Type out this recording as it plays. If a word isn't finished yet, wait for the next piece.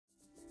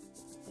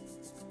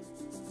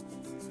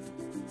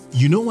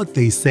You know what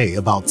they say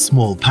about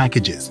small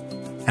packages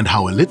and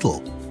how a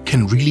little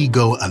can really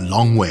go a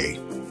long way.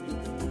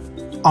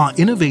 Our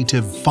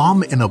innovative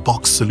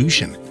farm-in-a-box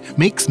solution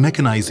makes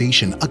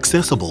mechanization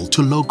accessible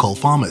to local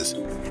farmers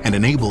and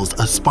enables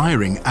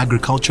aspiring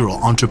agricultural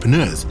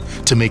entrepreneurs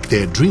to make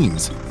their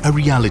dreams a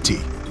reality.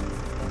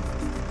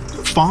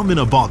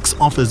 Farm-in-a-box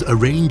offers a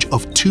range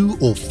of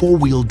 2- or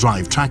 4-wheel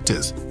drive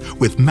tractors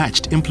with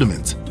matched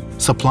implements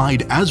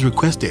supplied as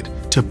requested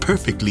to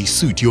perfectly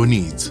suit your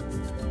needs.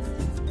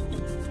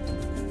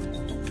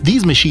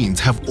 These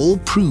machines have all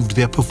proved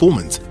their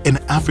performance in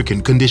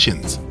African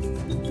conditions.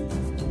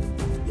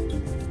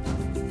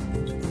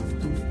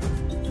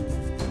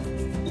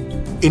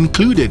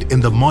 Included in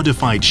the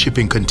modified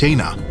shipping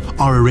container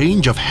are a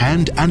range of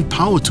hand and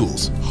power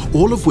tools,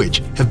 all of which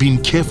have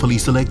been carefully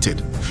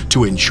selected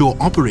to ensure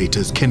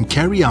operators can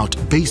carry out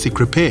basic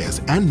repairs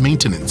and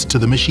maintenance to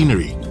the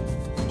machinery.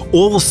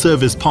 All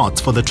service parts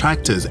for the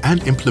tractors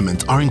and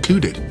implements are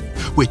included,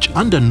 which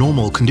under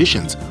normal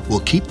conditions will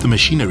keep the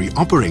machinery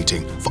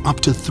operating for up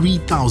to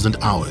 3,000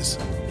 hours.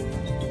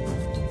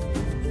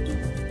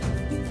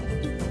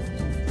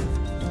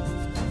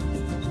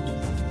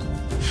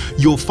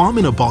 Your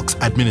Farm-in-a-Box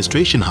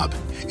administration hub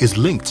is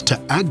linked to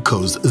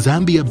AGCO's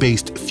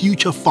Zambia-based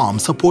Future Farm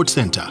Support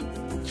Center,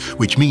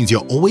 which means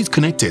you're always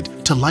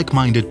connected to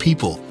like-minded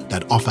people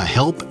that offer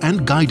help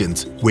and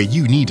guidance where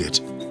you need it.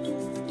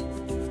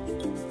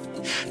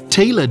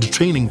 Tailored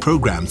training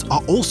programs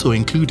are also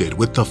included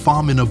with the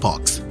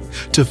Farm-in-a-Box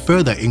to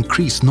further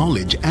increase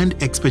knowledge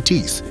and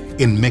expertise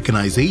in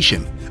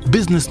mechanization,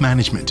 business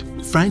management,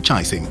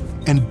 franchising,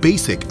 and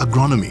basic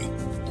agronomy.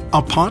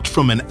 Apart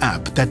from an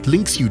app that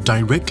links you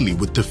directly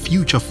with the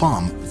Future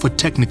Farm for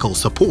technical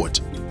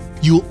support,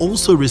 you'll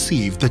also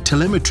receive the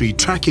Telemetry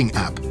Tracking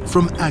App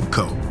from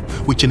AGCO,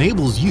 which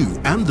enables you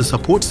and the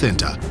support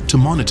center to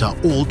monitor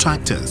all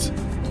tractors.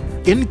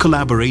 In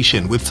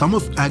collaboration with some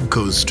of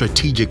AGCO's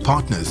strategic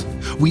partners,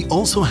 we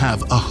also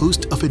have a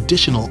host of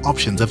additional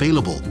options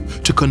available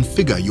to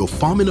configure your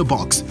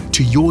Farm-in-a-Box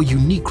to your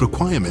unique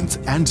requirements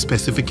and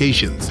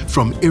specifications,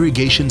 from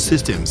irrigation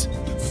systems,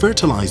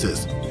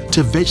 fertilizers,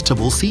 to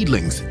vegetable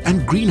seedlings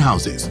and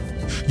greenhouses.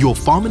 Your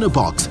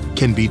Farm-in-a-Box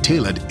can be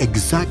tailored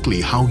exactly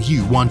how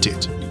you want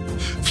it.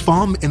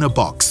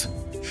 Farm-in-a-Box,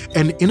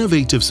 an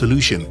innovative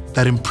solution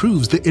that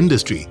improves the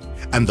industry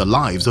and the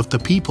lives of the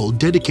people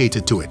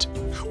dedicated to it,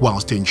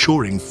 whilst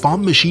ensuring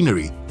farm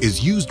machinery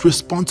is used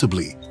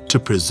responsibly to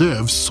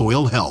preserve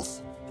soil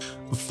health.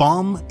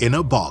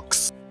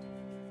 Farm-in-a-Box.